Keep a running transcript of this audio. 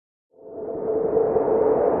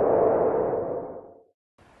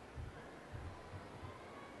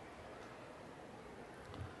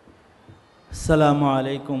السلام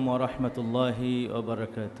عليكم ورحمة الله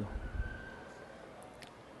وبركاته.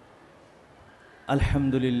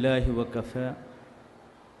 الحمد لله وكفى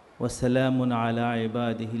وسلام على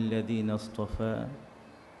عباده الذين اصطفى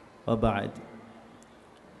وبعد.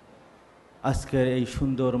 আজকের এই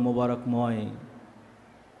সুন্দর মোবারকময়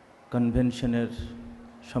কনভেনশনের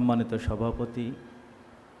সম্মানিত সভাপতি,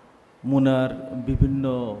 মুনার বিভিন্ন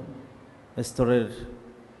স্তরের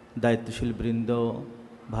দায়িত্বশীল বৃন্দ,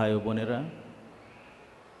 ভাই ও বোনেরা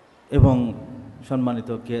এবং সম্মানিত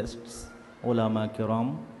গেস্টস, ওলামা কেরাম,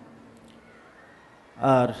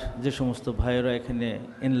 আর যে সমস্ত ভাইয়েরা এখানে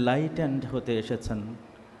এনলাইটেন্ড হতে এসেছেন,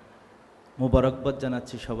 মোবারকবাদ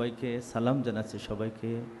জানাচ্ছি সবাইকে, সালাম জানাচ্ছি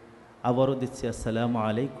সবাইকে। আবারও দিচ্ছি আসসালামু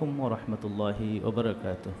আলাইকুম ওয়া রাহমাতুল্লাহি ওয়া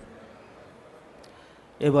বারাকাতুহু।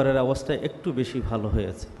 এবারের অবস্থা একটু বেশি ভালো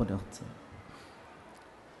হয়েছে মনে হচ্ছে।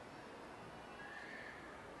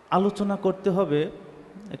 আলোচনা করতে হবে,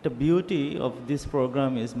 একটা beauty of this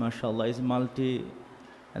programme is মাশাআল্লাহ is multi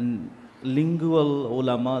lingual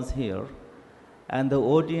ulamas here, and the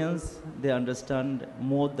audience, they understand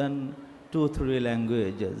more than 2-3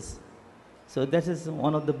 languages. So that is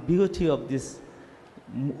one of the beauty of this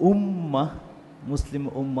ummah, Muslim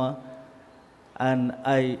ummah, and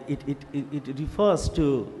it refers to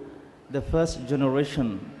the first generation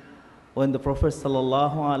when the Prophet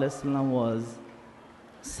sallallahu alaihi wasallam was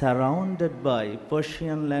surrounded by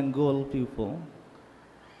Persian lingual people.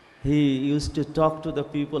 He used to talk to the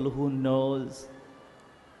people who knows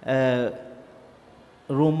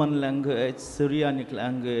Roman language, Syrianic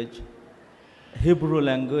language, Hebrew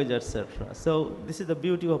language, etc. So this is the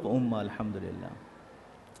beauty of Ummah, alhamdulillah.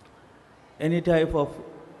 Any type of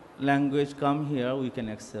language come here, we can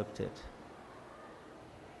accept it.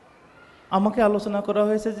 আমাকে আলোচনা করা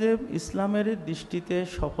হয়েছে যে ইসলামের দৃষ্টিতে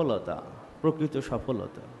সফলতা, প্রকৃত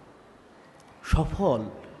সফলতা, সফল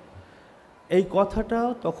এই কথাটা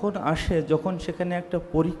তখন আসে যখন সেখানে একটা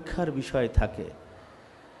পরীক্ষার বিষয় থাকে,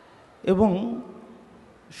 এবং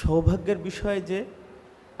সৌভাগ্যের বিষয় যে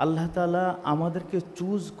আল্লাহ তাআলা আমাদেরকে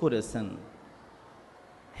চুজ করেছেন।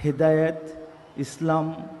 হেদায়েত, ইসলাম,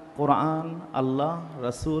 কোরআন, আল্লাহ,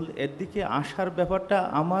 রাসূল এর দিকে আসার ব্যাপারটা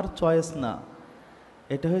আমার চয়েস না,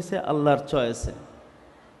 এটা হয়েছে আল্লাহর চয়েসে।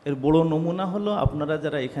 এর বড় নমুনা হলো আপনারা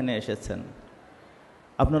যারা এখানে এসেছেন।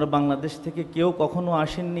 আপনারা বাংলাদেশ থেকে কেউ কখনো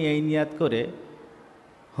আসেননি এই নিয়াত করে,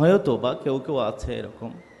 হয়তো বা কেউ কেউ আছে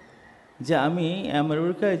এরকম, যে আমি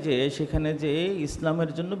আমেরিকায় যেয়ে সেখানে যেয়ে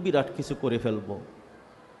ইসলামের জন্য বিরাট কিছু করে ফেলব।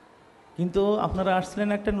 কিন্তু আপনারা আসছিলেন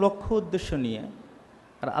একটা লক্ষ্য উদ্দেশ্য নিয়ে,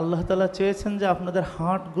 আর আল্লাহ তাআলা চেয়েছেন যে আপনাদের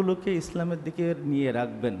হার্টগুলোকে ইসলামের দিকে নিয়ে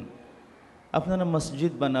রাখবেন। আপনারা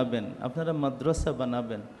মসজিদ বানাবেন, আপনারা মাদ্রাসা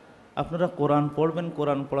বানাবেন, আপনারা কোরআন পড়বেন,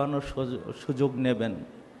 কোরআন পড়ানোর সুযোগ নেবেন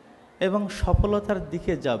এবং সফলতার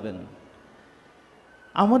দিকে যাবেন।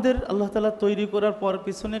 আমাদের আল্লাহ তাআলা তৈরি করার পর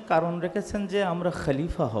পিছনে কারণ রেখেছেন যে আমরা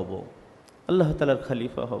খলিফা হব, আল্লাহ তাআলার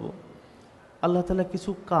খলিফা হব। আল্লাহ তাআলা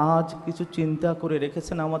কিছু কাজ, কিছু চিন্তা করে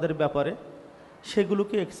রেখেছেন আমাদের ব্যাপারে,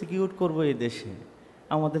 সেগুলোকে এক্সিকিউট করব এই দেশে,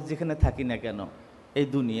 আমাদের যেখানে থাকি না কেন এই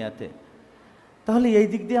দুনিয়াতে। তাহলে এই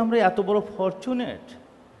দিক দিয়ে আমরা এত বড় ফরচুনেট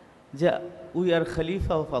যে উই আর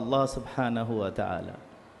খলিফা অফ আল্লাহ সুবহানাহু ওয়া তাআলা।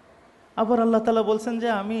 আবার আল্লাহ তাআলা বলছেন যে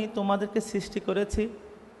আমি তোমাদেরকে সৃষ্টি করেছি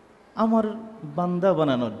আমার বান্দা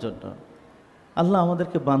বানানোর জন্য। আল্লাহ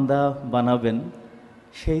আমাদেরকে বান্দা বানাবেন,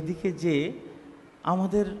 সেই দিকে যে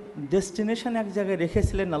আমাদের ডেস্টিনেশন এক জায়গায়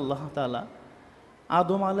রেখেছিলেন আল্লাহ তাআলা।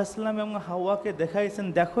 আদম আলাইহিস সালাম এবং হাওয়াকে দেখাইছেন,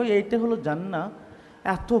 দেখো এইটা হলো জান্নাত,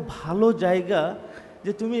 এত ভালো জায়গা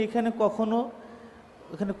যে তুমি এখানে কখনো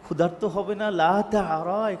এখানে ক্ষুধার্ত হবে না, লা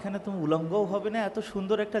তাআরা, এখানে তুমি উলঙ্গও হবে না, এত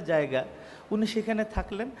সুন্দর একটা জায়গা। উনি সেখানে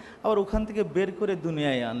থাকলেন, আবার ওখান থেকে বের করে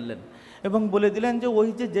দুনিয়ায় আনলেন এবং বলে দিলেন যে ওই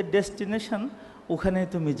যে ডেস্টিনেশন ওখানে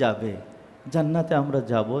তুমি যাবে, জান্নাতে আমরা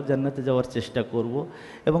যাব, জান্নাতে যাওয়ার চেষ্টা করব,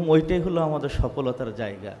 এবং ওইটাই হলো আমাদের সফলতার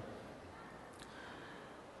জায়গা।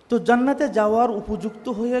 তো জান্নাতে যাওয়ার উপযুক্ত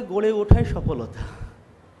হয়ে গড়ে ওঠাই সফলতা,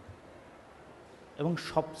 এবং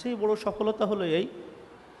সবচেয়ে বড় সফলতা হলো এই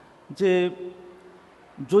যে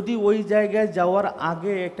যদি ওই জায়গায় যাওয়ার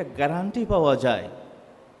আগে একটা গ্যারান্টি পাওয়া যায়,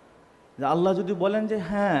 যে আল্লাহ যদি বলেন যে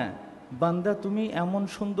হ্যাঁ বান্দা তুমি এমন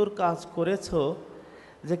সুন্দর কাজ করেছো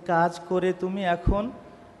যে কাজ করে তুমি এখন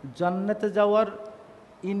জান্নাতে যাওয়ার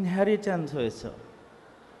ইনহেরিটেন্স হয়েছ,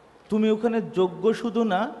 তুমি ওখানে যোগ্য শুধু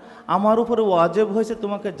না, আমার উপরে ওয়াজিব হয়েছে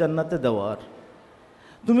তোমাকে জান্নাতে দেওয়ার,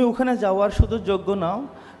 তুমি ওখানে যাওয়ার শুধু যোগ্য নাও,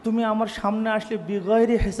 তুমি আমার সামনে আসলে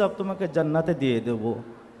বিগয়রি হিসাব তোমাকে জান্নাতে দিয়ে দেব।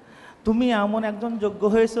 তুমি এমন একজন যোগ্য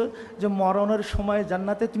হয়েছো যে মরণের সময়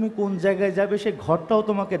জান্নাতে তুমি কোন জায়গায় যাবে সেই ঘরটাও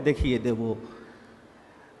তোমাকে দেখিয়ে দেব।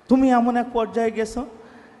 তুমি এমন এক পর্যায়ে গেছো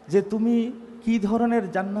যে তুমি কি ধরনের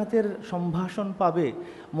জান্নাতের সম্ভাষণ পাবে,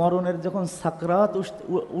 মরণের যখন সাকরাত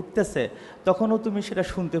উঠতেছে তখনও তুমি সেটা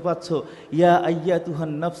শুনতে পাচ্ছ, ইয়া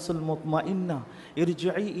আইয়াতুহান নাফসুল মুতমাইন্না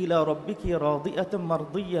ইরজিই ইলা রাব্বিকি রাদিয়াতাম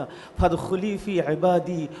মারদিয়া ফাদখুলি ফি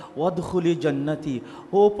ইবাদি ওয়াদখুলি জান্নাতি।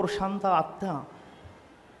 ও প্রশান্ত আত্মা,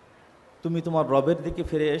 তুমি তোমার রবের দিকে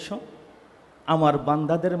ফিরে এসো, আমার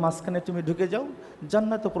বান্দাদের মাঝখানে তুমি ঢুকে যাও,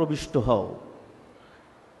 জান্নাতে প্রবিষ্ট হও।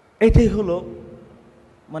 এটাই হলো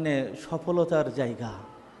মানে সফলতার জায়গা।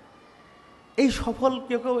 এই সফল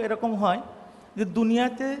কেউ কেউ এরকম হয় যে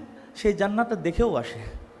দুনিয়াতে সেই জান্নাতটা দেখেও আসে।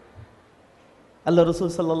 আল্লাহ রসুল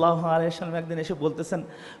সাল্লাল্লাহু আলাইহি ওয়াসাল্লাম একদিন এসে বলতেছেন,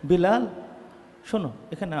 বিলাল শোনো,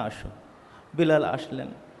 এখানে আসো। বিলাল আসলেন,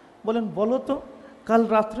 বলেন বলো তো, কাল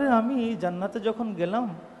রাত্রে আমি জান্নাতে যখন গেলাম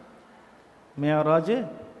মেয়ারাজে,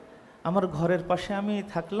 আমার ঘরের পাশে আমি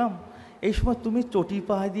থাকলাম, এই সময় তুমি চটি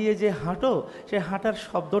পা দিয়ে যে হাঁটো, সেই হাঁটার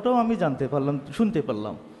শব্দটাও আমি জানতে পারলাম, শুনতে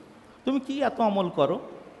পারলাম। তুমি কি এত আমল করো?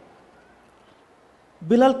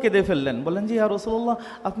 বিলাল কেঁদে ফেললেন, বলেন যে ইয়া রাসূলুল্লাহ,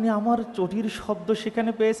 আপনি আমার চটির শব্দ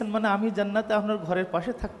সেখানে পেয়েছেন, মানে আমি জান্নাতে আপনার ঘরের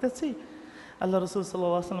পাশে থাকতেছি? আল্লাহ রসুল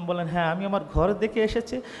সাল্লাল্লাহু আলাইহি ওয়াসাল্লাম বলেন, হ্যাঁ, আমি আমার ঘর দেখে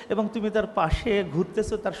এসেছি এবং তুমি তার পাশে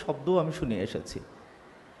ঘুরতেছো, তার শব্দও আমি শুনে এসেছি।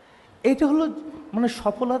 এইটা হলো মানে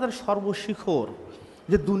সফলতার সর্বশিখর,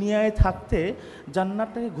 যে দুনিয়ায় থাকতে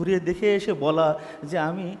জান্নাতটাকে ঘুরিয়ে দেখে এসে বলা যে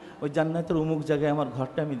আমি ওই জান্নাতের অমুক জায়গায় আমার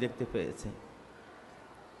ঘরটা আমি দেখতে পেয়েছি।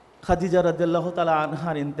 খাদিজা রাদিয়াল্লাহু তাআলা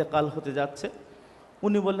আনহার ইন্তেকাল হতে যাচ্ছে।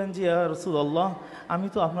 উনি বললেন যে ইয়া রাসূলুল্লাহ, আমি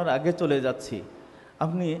তো আপনার আগে চলে যাচ্ছি,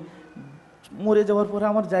 আপনি মরে যাওয়ার পরে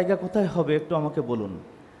আমার জায়গা কোথায় হবে একটু আমাকে বলুন।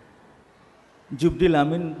 জিবরিল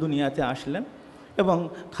আমিন দুনিয়াতে আসলেন এবং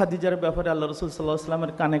খাদিজার ব্যাপারে আল্লাহ রসুল সাল্লাল্লাহু আলাইহি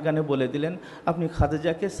ওয়াসাল্লামের কানে কানে বলে দিলেন, আপনি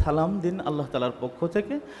খাদিজাকে সালাম দিন আল্লাহ তাআলার পক্ষ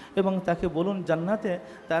থেকে, এবং তাকে বলুন জান্নাতে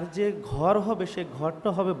তার যে ঘর হবে সে ঘরটা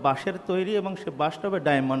হবে বাঁশের তৈরি এবং সে বাঁশটা হবে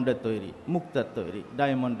ডায়মন্ডের তৈরি, মুক্তার তৈরি,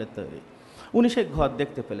 ডায়মন্ডের তৈরি। উনি সেই ঘর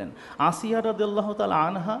দেখতে পেলেন। আসিয়া রাদিয়াল্লাহু তাআলা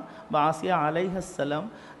আনহা বা আসিয়া আলাইহিস সালাম,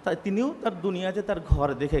 তিনিও তার দুনিয়াতে তার ঘর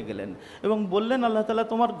দেখে গেলেন এবং বললেন, আল্লাহ তাআলা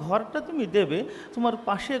তোমার ঘরটা তুমি দেবে, তোমার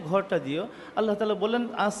পাশে ঘরটা দিও। আল্লাহ তাআলা বললেন,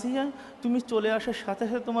 আসিয়া তুমি চলে আসার সাথে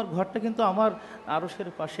সাথে তোমার ঘরটা কিন্তু আমার আরশের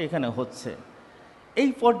পাশে এখানে হচ্ছে। এই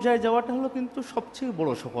পর্যায়ে যাওয়াটা হলো কিন্তু সবচেয়ে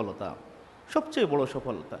বড় সফলতা, সবচেয়ে বড়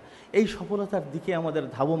সফলতা। এই সফলতার দিকে আমাদের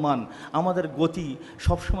ধাবমান, আমাদের গতি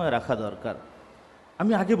সবসময় রাখা দরকার।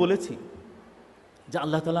 আমি আগে বলেছি যে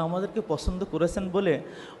আল্লাহ তাআলা আমাদেরকে পছন্দ করেছেন বলে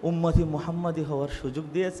উম্মতি মুহাম্মাদি হওয়ার সুযোগ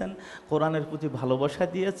দিয়েছেন, কোরআনের প্রতি ভালোবাসা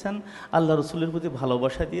দিয়েছেন, আল্লাহ রসুলের প্রতি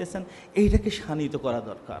ভালোবাসা দিয়েছেন। এইটাকে শানিত করা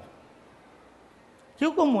দরকার। কেউ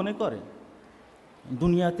কেউ মনে করে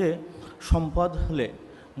দুনিয়াতে সম্পদ হলে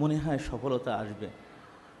মনে হয় সফলতা আসবে।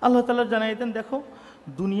 আল্লাহ তাআলা জানাই দেন, দেখো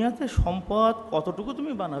দুনিয়াতে সম্পদ কতটুকু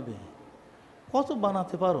তুমি বানাবে, কত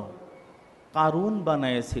বানাতে পারো। কারুন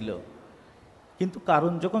বানায়েছিল, কিন্তু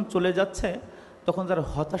কারুন যখন চলে যাচ্ছে তখন তার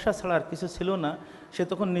হতাশা ছাড়া আর কিছু ছিল না। সে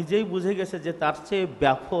তখন নিজেই বুঝে গেছে যে তার চেয়ে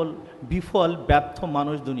বিফল ব্যর্থ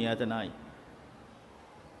মানুষ দুনিয়াতে নাই।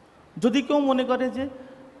 যদি কেউ মনে করে যে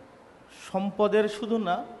সম্পদের শুধু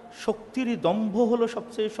না, শক্তিরই দম্ভ হলো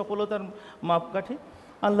সবচেয়ে সফলতার মাপকাঠি,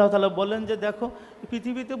 আল্লাহ তাআলা বলেন যে দেখো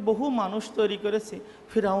পৃথিবীতে বহু মানুষ তৈরি করেছি,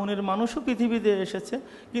 ফিরআউনের মানুষও পৃথিবীতে এসেছে,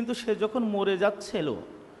 কিন্তু সে যখন মরে যাচ্ছিল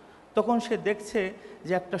তখন সে দেখছে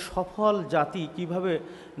যে একটা সফল জাতি কিভাবে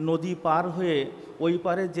নদী পার হয়ে ওই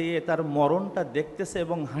পারে যেয়ে তার মরণটা দেখতেছে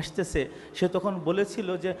এবং হাসতেছে। সে তখন বলেছিল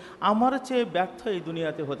যে আমার চেয়ে ব্যর্থ এই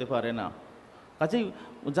দুনিয়াতে হতে পারে না। কাজেই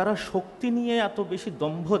যারা শক্তি নিয়ে এত বেশি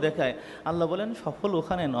দম্ভ দেখায়, আল্লাহ বলেন সফল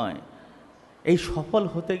ওখানে নয়। এই সফল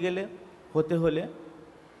হতে হলে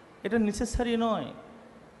এটা নেসেসারি নয়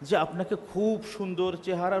যে আপনাকে খুব সুন্দর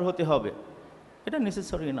চেহারার হতে হবে, এটা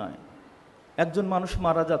নেসেসারি নয়। একজন মানুষ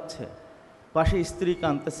মারা যাচ্ছে, পাশে স্ত্রী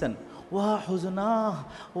কাঁদতেছেন, ওয়া হুজনাহ,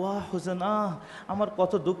 ওয়া হুজনাহ, আমার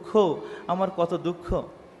কত দুঃখ, আমার কত দুঃখ।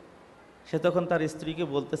 সে তখন তার স্ত্রীকে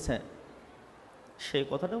বলতেছে, সেই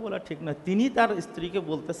কথাটা বলা ঠিক নয়, তিনি তার স্ত্রীকে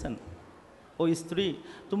বলতেছেন, ও স্ত্রী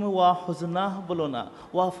তুমি ওয়া হুজনাহ বলো না,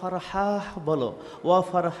 ওয়া ফারহাহ বলো, ওয়া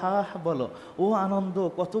ফারহাহ বলো। ও আনন্দ,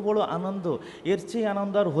 কত বড় আনন্দ, এর চেয়ে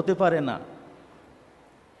আনন্দ আর হতে পারে না।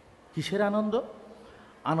 কিসের আনন্দ?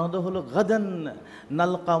 আনন্দ হলো গাদান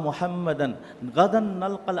নালকা মুহাম্মাদান, গাদান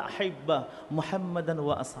নালকাল আহিব্বা মুহাম্মাদান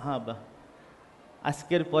ওয়া আসহাবা।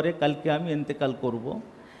 আজকের পরে কালকে আমি ইন্তেকাল করব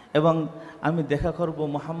এবং আমি দেখা করব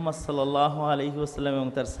মুহাম্মদ সাল্লাল্লাহু আলাইহি ওয়াসাল্লাম এবং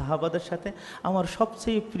তার সাহাবাদের সাথে, আমার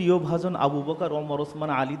সবচেয়ে প্রিয় ভাজন আবু বকর, ওমর, ওসমান,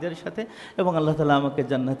 আলীদের সাথে, এবং আল্লাহ তাআলা আমাকে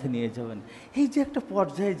জান্নাতে নিয়ে যাবেন। এই যে একটা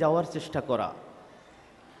পর্যায়ে যাওয়ার চেষ্টা করা,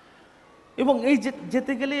 এবং এই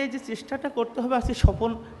যেতে গেলে এই যে চেষ্টাটা করতে হবে, আজকে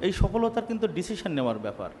এই সফলতার কিন্তু ডিসিশন নেওয়ার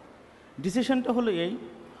ব্যাপার। ডিসিশনটা হলো এই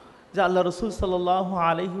যে আল্লাহ রসুল সাল্লাল্লাহু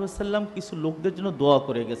আলাইহি ওয়াসাল্লাম কিছু লোকদের জন্য দোয়া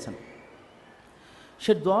করে গেছেন।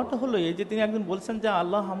 সে দোয়াটা হলো এই যে তিনি একদিন বলছেন যে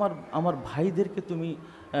আল্লাহ আমার ভাইদেরকে তুমি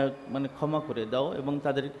মানে ক্ষমা করে দাও, এবং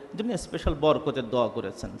তাদের জন্য স্পেশাল বরকতের দোয়া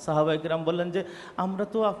করেছেন। সাহাবায়ে কেরাম বললেন যে আমরা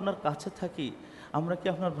তো আপনার কাছে থাকি, আমরা কি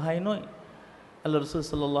আপনার ভাই নই? আল্লাহ রসুল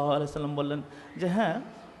সাল্লাল্লাহু আলাইহি সাল্লাম বললেন যে হ্যাঁ,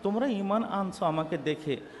 তোমরা ঈমান আনছো আমাকে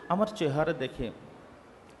দেখে, আমার চেহারা দেখে,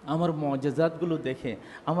 আমার মুআজিজাতগুলো দেখে,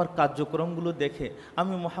 আমার কার্যক্রমগুলো দেখে,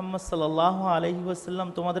 আমি মুহাম্মদ সাল্লাল্লাহু আলাইহি ওয়াসাল্লাম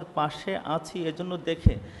তোমাদের পাশে আছি এজন্য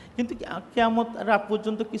দেখে। কিন্তু কিয়ামত রাত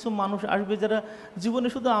পর্যন্ত কিছু মানুষ আসবে যারা জীবনে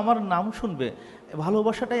শুধু আমার নাম শুনবে,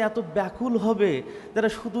 ভালোবাসাটাই এত ব্যাকুল হবে, যারা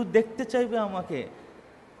শুধু দেখতে চাইবে আমাকে,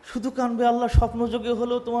 শুধু কানবে আল্লাহ স্বপ্নযোগে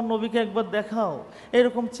হলেও তোমার নবীকে একবার দেখাও,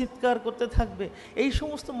 এরকম চিৎকার করতে থাকবে। এই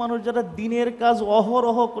সমস্ত মানুষ যারা দিনের কাজ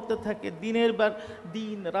অহরহ করতে থাকে,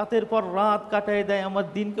 দিন রাতের পর রাত কাটায় দেয় আমার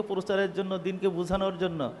দিনকে প্রচারের জন্য, দিনকে বোঝানোর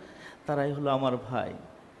জন্য, তারাই হলো আমার ভাই।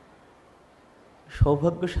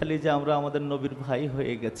 সৌভাগ্যশালী যে আমরা আমাদের নবীর ভাই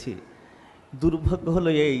হয়ে গেছি। দুর্ভাগ্য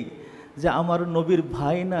হলো এই যে আমার নবীর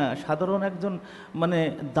ভাই না, সাধারণ একজন মানে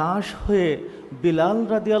দাস হয়ে বিলাল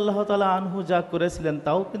রাদিয়াল্লাহু তাআলা আনহু যা করেছিলেন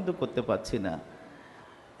তাও কিন্তু করতে পারছি না।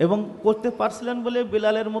 এবং করতে পারছিলেন বলে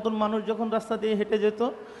বিলালের মতন মানুষ যখন রাস্তা দিয়ে হেঁটে যেত,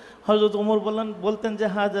 হযরত ওমর বলতেন যে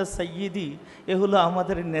হাজা সাইয়্যিদি, এ হলো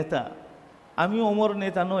আমাদের নেতা। আমি ওমর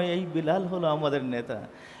নেতা নই, এই বিলাল হলো আমাদের নেতা।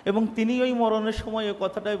 এবং তিনি ওই মরণের সময় ওই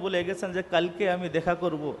কথাটাই বলে গেছেন যে কালকে আমি দেখা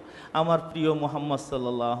করব আমার প্রিয় মুহাম্মদ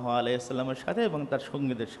সাল্লাল্লাহু আলাইহি ওয়াসাল্লামের সাথে এবং তার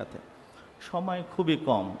সঙ্গীদের সাথে। সময় খুবই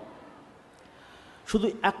কম, শুধু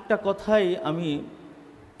একটা কথাই আমি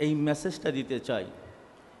এই মেসেজটা দিতে চাই,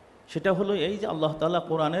 সেটা হলো এই যে আল্লাহ তাআলা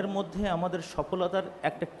কোরআনের মধ্যে আমাদের সফলতার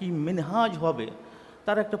একটা কি মিনহাজ হবে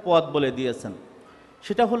তার একটা পথ বলে দিয়েছেন।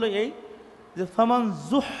 সেটা হলো এই যে ফামান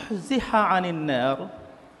যুহজিহা আনিন নার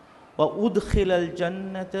ওয়া উদখিলাল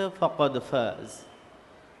জান্নাতা ফাকাদ ফাজ,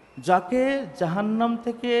 যাকে জাহান্নাম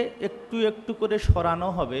থেকে একটু একটু করে সরানো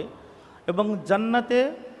হবে এবং জান্নাতে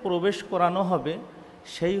প্রবেশ করানো হবে,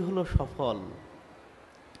 সেই হলো সফল।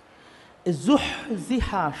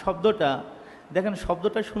 যুহজিহা শব্দটা দেখেন,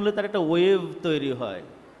 শব্দটা শুনলে তার একটা ওয়েভ তৈরি হয়,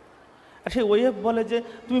 আর সেই ওয়েভ বলে যে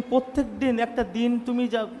তুমি প্রত্যেক দিন একটা দিন তুমি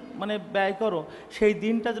যা মানে ব্যয় করো, সেই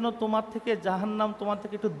দিনটা যেন তোমার থেকে জাহান্নাম তোমার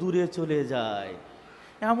থেকে একটু দূরে চলে যায়।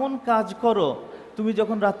 এমন কাজ করো, তুমি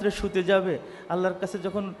যখন রাত্রে শুতে যাবে আল্লাহর কাছে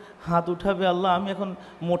যখন হাত উঠাবে, আল্লাহ আমি এখন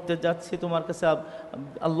মরতে যাচ্ছি তোমার কাছে,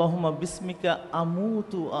 আল্লাহুম্মা বিসমিকা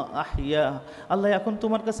আমুতু আহইয়া, আল্লাহ এখন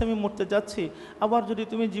তোমার কাছে আমি মরতে যাচ্ছি, আবার যদি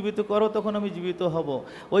তুমি জীবিত করো তখন আমি জীবিত হব।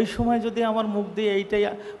 ওই সময় যদি আমার মুখ দিয়ে এইটাই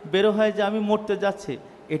বের হয় যে আমি মরতে যাচ্ছি,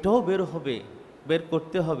 এটাও বের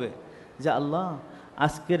করতে হবে যে আল্লাহ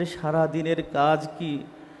আজকের সারা দিনের কাজ কি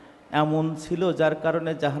এমন ছিল যার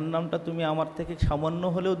কারণে জাহান্নামটা তুমি আমার থেকে সামান্য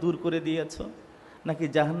হলেও দূর করে দিয়েছ, নাকি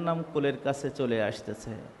জাহান্নাম কোলের কাছে চলে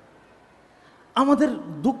আসতেছে। আমাদের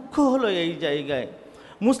দুঃখ হলো এই জায়গায়,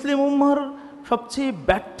 মুসলিম উম্মাহর সবচেয়ে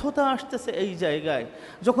ব্যর্থতা আসতেছে এই জায়গায়,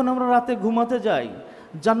 যখন আমরা রাতে ঘুমাতে যাই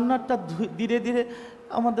জান্নাতটা ধীরে ধীরে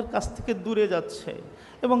আমাদের কাছ থেকে দূরে যাচ্ছে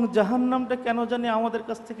এবং জাহান্নামটা কেন জানি আমাদের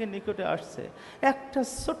কাছ থেকে নিকটে আসছে। একটা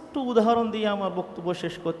ছোট্ট উদাহরণ দিয়ে আমার বক্তব্য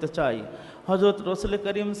শেষ করতে চাই। হযরত রাসূল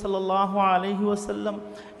করিম সাল্লাল্লাহু আলাইহি ওয়াসাল্লাম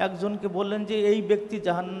একজনকে বললেন যে এই ব্যক্তি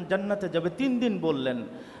জান্নাতে যাবে, 3 দিন বললেন।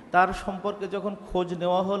 তার সম্পর্কে যখন খোঁজ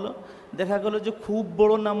নেওয়া হলো, দেখা গেল যে খুব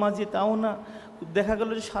বড় নামাজি তাও না, দেখা গেল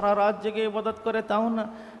যে সারা রাত জেগে ইবাদত করে তাও না।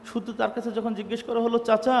 শুধু তার কাছে যখন জিজ্ঞেস করা হলো,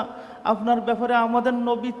 চাচা আপনার ব্যাপারে আমাদের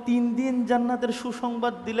নবী 3 দিন জান্নাতের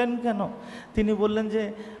সুসংবাদ দিলেন কেন? তিনি বললেন যে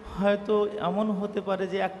হয়তো এমন হতে পারে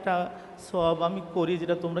যে একটা সওয়াব আমি করি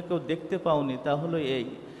যেটা তোমরা কেউ দেখতে পাওনি, তা হলো এই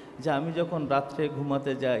যে আমি যখন রাত্রে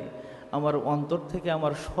ঘুমাতে যাই আমার অন্তর থেকে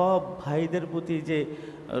আমার সব ভাইদের প্রতি যে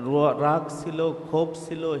রাগ ছিল, ক্ষোভ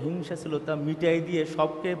ছিল, হিংসা ছিল তা মিটাই দিয়ে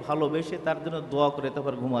সবকে ভালোবেসে তার জন্য দোয়া করে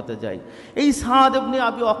তারপর ঘুমাতে যাই। এই সাদ ইবনে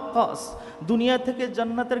আবি ওয়াক্কাস দুনিয়া থেকে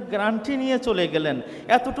জান্নাতের গ্যারান্টি নিয়ে চলে গেলেন,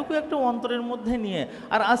 এতটুকু একটা অন্তরের মধ্যে নিয়ে।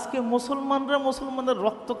 আর আজকে মুসলমানদের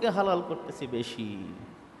রক্তকে হালাল করতেছে বেশি,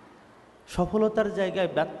 সফলতার জায়গায়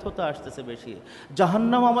ব্যর্থতা আসতেছে বেশি।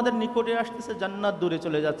 জাহান্নাম আমাদের নিকটে আসতেছে, জান্নাত দূরে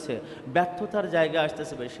চলে যাচ্ছে, ব্যর্থতার জায়গা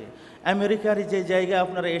আসতেছে বেশি। আমেরিকার যে জায়গায়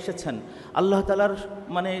আপনারা এসেছেন আল্লাহ তাআলার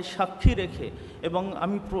মানে সাক্ষী রেখে, এবং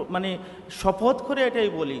আমি মানে শপথ করে এটাই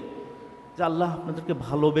বলি যে আল্লাহ আপনাদেরকে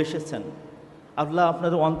ভালোবেসেছেন, আল্লাহ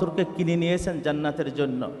আপনাদের অন্তরকে কিনে নিয়েছেন জান্নাতের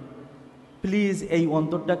জন্য। প্লিজ এই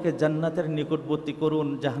অন্তরটাকে জান্নাতের নিকটবর্তী করুন,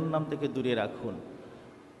 জাহান্নাম থেকে দূরে রাখুন।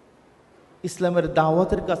 ইসলামের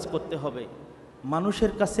দাওয়াতের কাজ করতে হবে,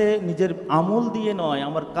 মানুষের কাছে নিজের আমল দিয়ে নয়,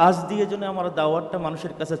 আমার কাজ দিয়ে যেন আমার দাওয়াতটা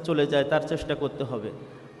মানুষের কাছে চলে যায় তার চেষ্টা করতে হবে।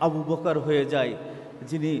 আবু বকর হয়ে যায়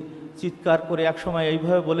যিনি চিৎকার করে একসময়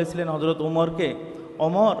এইভাবে বলেছিলেন হযরত ওমরকে,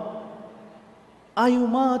 ওমর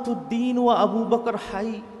আয়ুমাতুদ্দিন ওয়া আবু বকর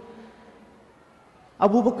হাই,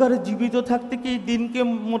 আবু বকর জীবিত থাকতে কি দিনকে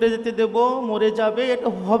মরে যেতে দেব, মরে যাবে, এটা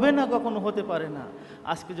হবে না, কখনো হতে পারে না।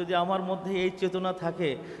 আজকে যদি আমার মধ্যে এই চেতনা থাকে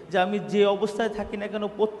যে আমি যে অবস্থায় থাকি না কেন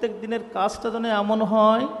প্রত্যেক দিনের কাজটা যেন এমন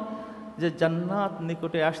হয় যে জান্নাত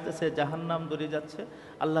নিকটে আসতেছে, জাহান্নাম দূরে যাচ্ছে,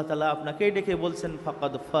 আল্লাহ তাআলা আপনাকেই ডেকে বলছেন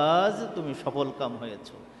ফাকাদ ফাজ, তুমি সফল কাম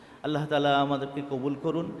হয়েছো। আল্লাহ তাআলা আমাদেরকে কবুল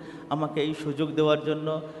করুন। আমাকে এই সুযোগ দেওয়ার জন্য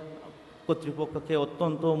কর্তৃপক্ষকে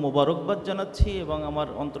অত্যন্ত মোবারকবাদ জানাচ্ছি এবং আমার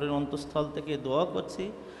অন্তরের অন্তঃস্থল থেকে দোয়া করছি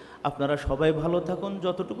আপনারা সবাই ভালো থাকুন।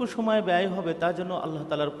 যতটুকু সময় ব্যয় হবে তা যেন আল্লাহ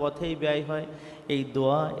তাআলার পথেই ব্যয় হয়, এই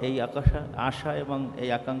দোয়া, এই আশা এবং এই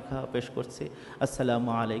আকাঙ্ক্ষা পেশ করছি।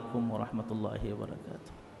 আসসালামু আলাইকুম ওয়া রাহমাতুল্লাহি ওয়া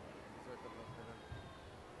বারাকাতুহু।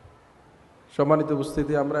 সম্মানিত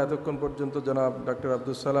উপস্থিতি, আমরা এতক্ষণ পর্যন্ত জনাব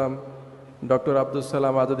ডক্টর আব্দুস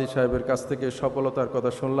সালাম আজাদি সাহেবের কাছ থেকে সফলতার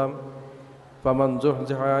কথা শুনলাম। ফামান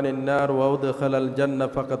যুহজিহা আনিন নার ওয়া উদখিলাল জান্নাহ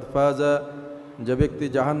ফাকাদ ফাজা, যে ব্যক্তি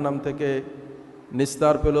জাহান্নাম থেকে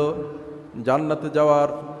নিস্তার পেল, জান্নাতে যাওয়ার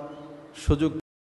সুযোগ